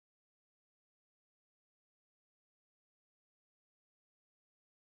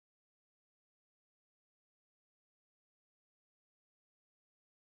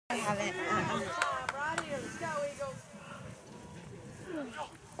haven't. Right here, let's go, Eagles.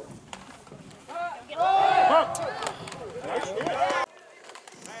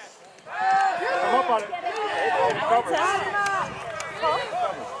 Come up on it. Cover.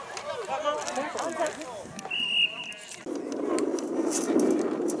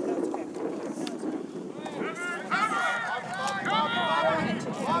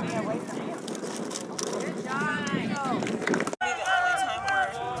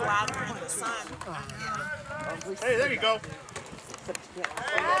 Hey, there you go.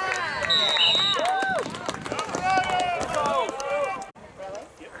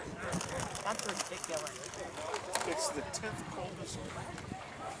 That's ridiculous. It's the 10th coldest.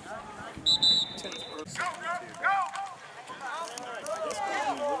 10th earth.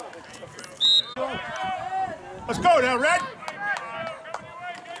 Let's go now, Red.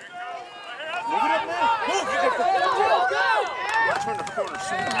 Move it up now. Move. You turn the corner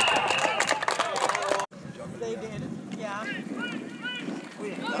soon. They did. Yeah.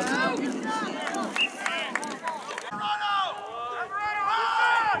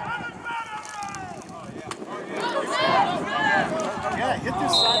 Yeah, hit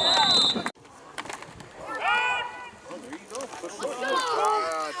this sideline. Oh, there you go. Push it.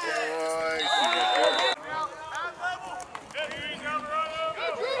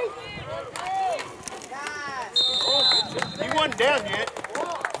 He wasn't down yet.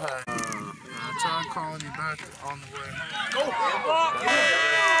 I tried calling you back on the way home. Go.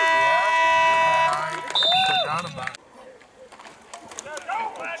 I forgot about it.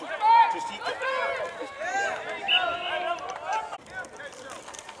 Just eat that.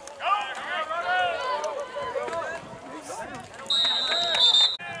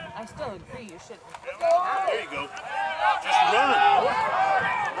 I still agree you shouldn't. There you go. Just run.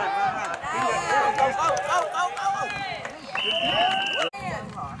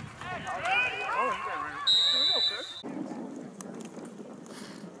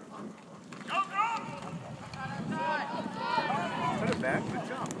 Put it back. Good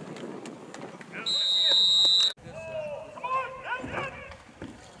job.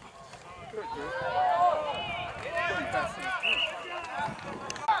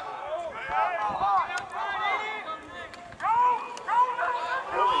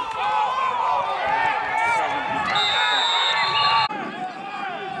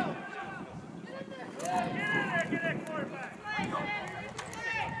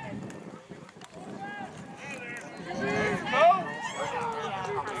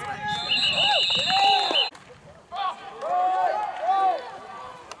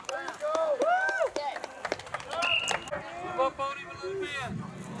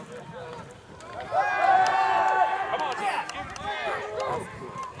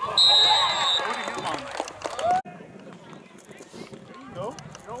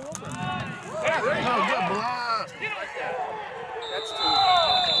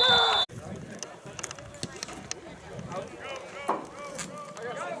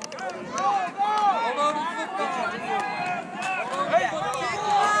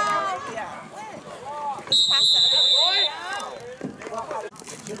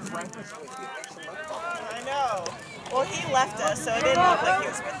 I know. Well, he left us, so it didn't look like he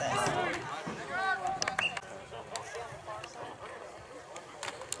was with us.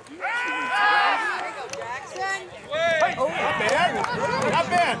 Jackson. Hey, not bad. Not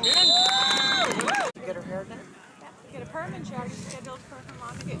bad, man. Get her hair done? Get a permit. She already scheduled for her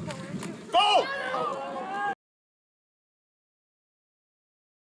mom to get color too. Go!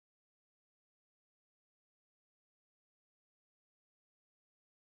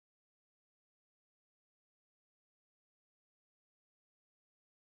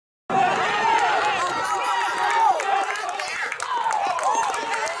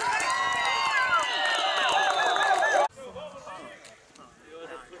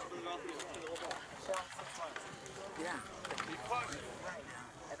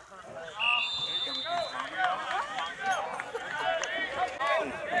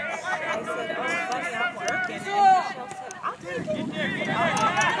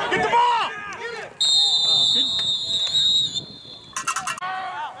 Get the ball!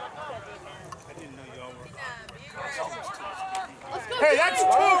 Hey, that's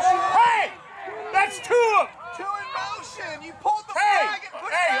two! Hey! That's two! Two in motion. You pulled the Hey! flag and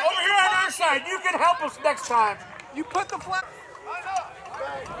put Hey, it over here on our side. You can help us next time. You put the flag.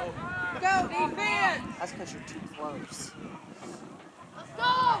 Go defense. That's because you're too close. Let's go!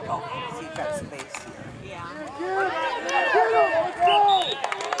 Oh, so you've got space here. Yeah.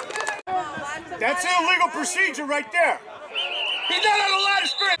 That's illegal procedure right there. He's not on the line of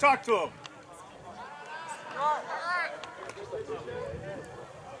scrimmage. Talk to him.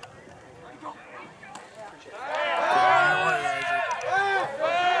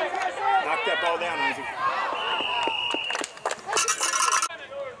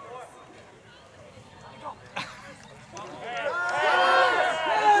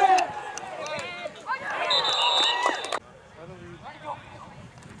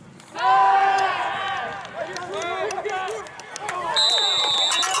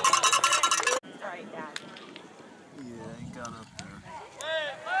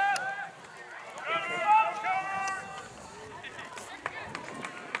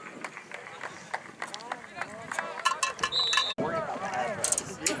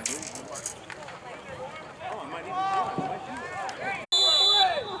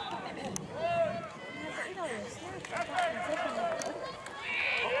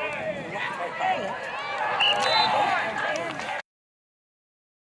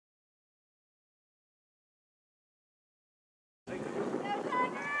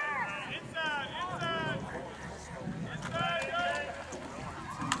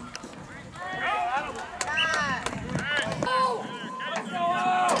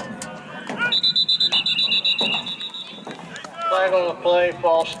 flag on the play,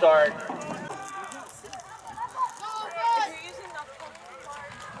 false start.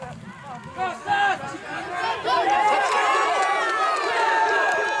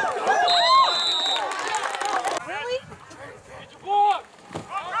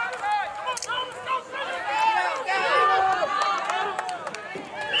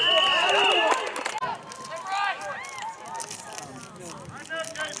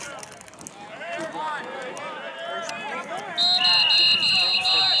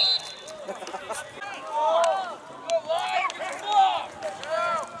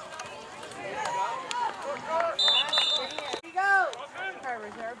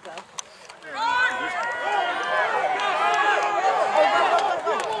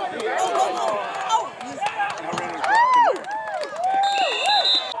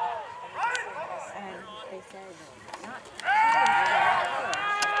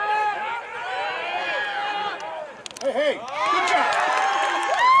 Hey, good job.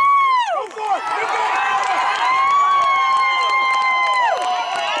 Go for it. Go.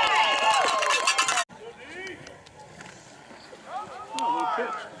 Oh, little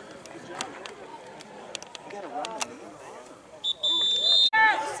pitch. Good job. You got to run them.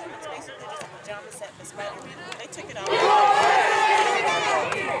 It's basically just a pajama set for Spider-Man. They took it off. The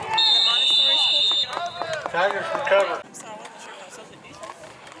Montessori school took it off. Tigers recover. So I wasn't sure if I was supposed to do something.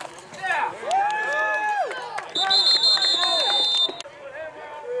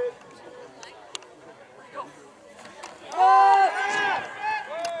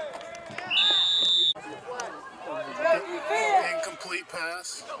 Incomplete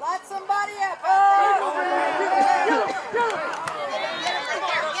pass. Let somebody up.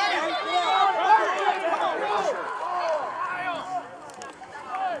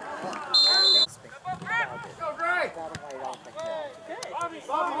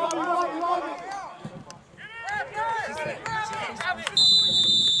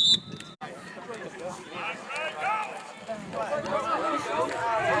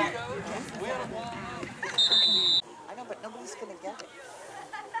 I know, but nobody's going to get it.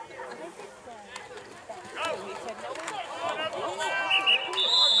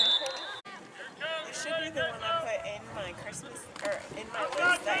 It should be the one I put in my Christmas, or in my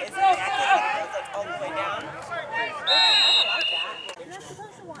list that is exactly like goes like all the way down. I like that. You're not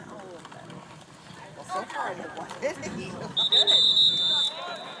supposed to want all of them. Well, so far I didn't want it. Good.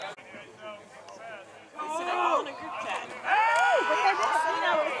 We said it all in a group chat. Oh, but they're just, you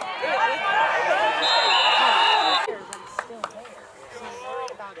know, I'm still there. So I'm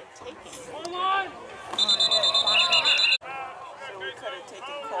worried about it taking. Hold on! So we could have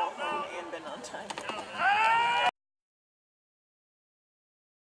taken Cole home and been on time.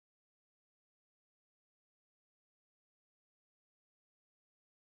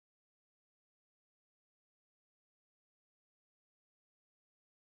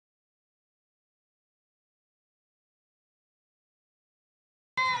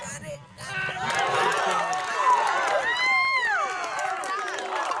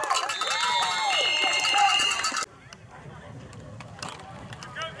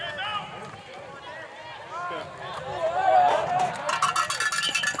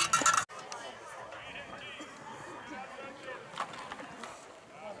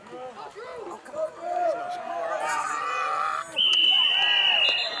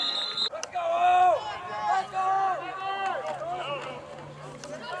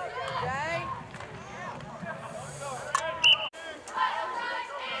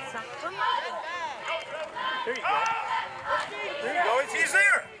 There you go. There you go. He's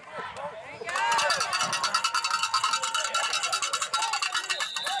there.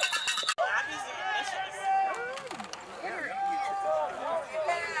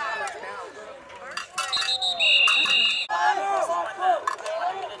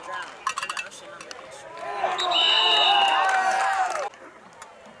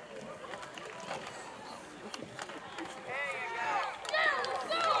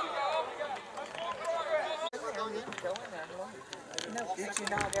 Did you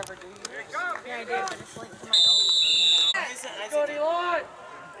not ever do yours? Yeah, I did, but it's linked to my old email.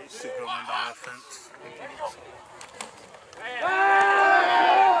 Used to go into offense.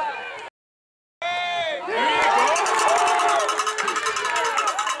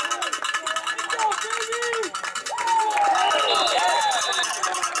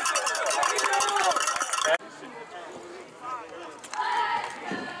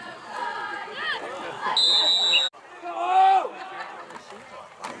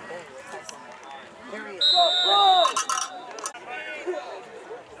 There he is.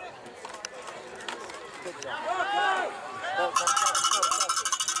 Good job. Well done.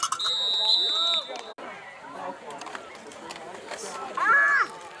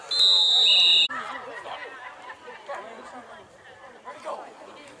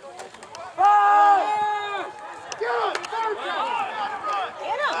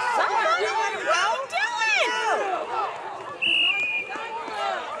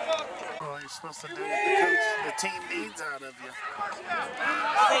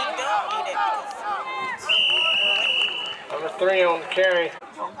 3 on the carry. He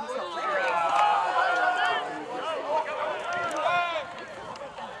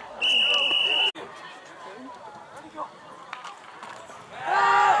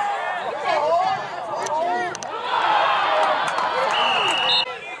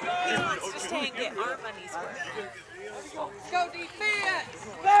wants to stay and get our money's worth. Go defense!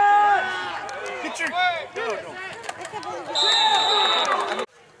 Get your... No.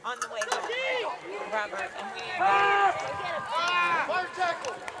 On the way home, Robert, and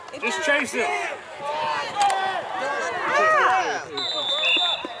we Just chase him.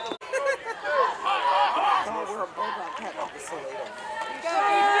 we're a bulldog pet of the Salado. Go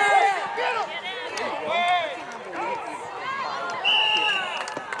defense!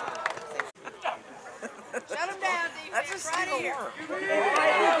 Shut him down, defense, right here.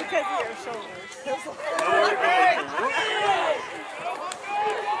 Because of your shoulders.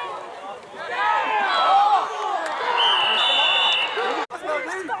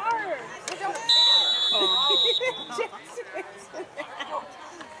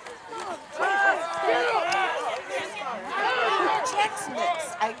 Chex Mix.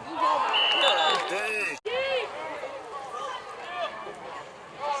 Dang.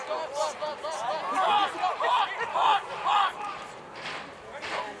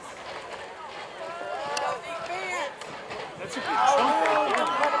 That's a good chunk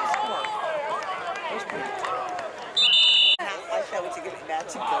right there. I like that we should get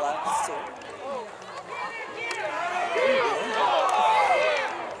matching gloves too.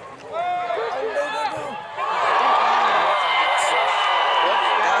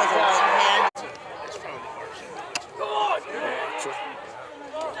 That was a one hand.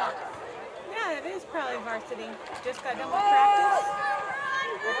 Yeah, it is probably varsity. Just got done with practice.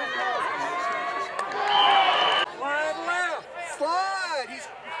 Slide left. Slide. He's...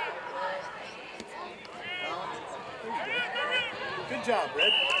 Good job,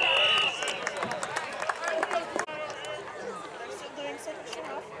 Red.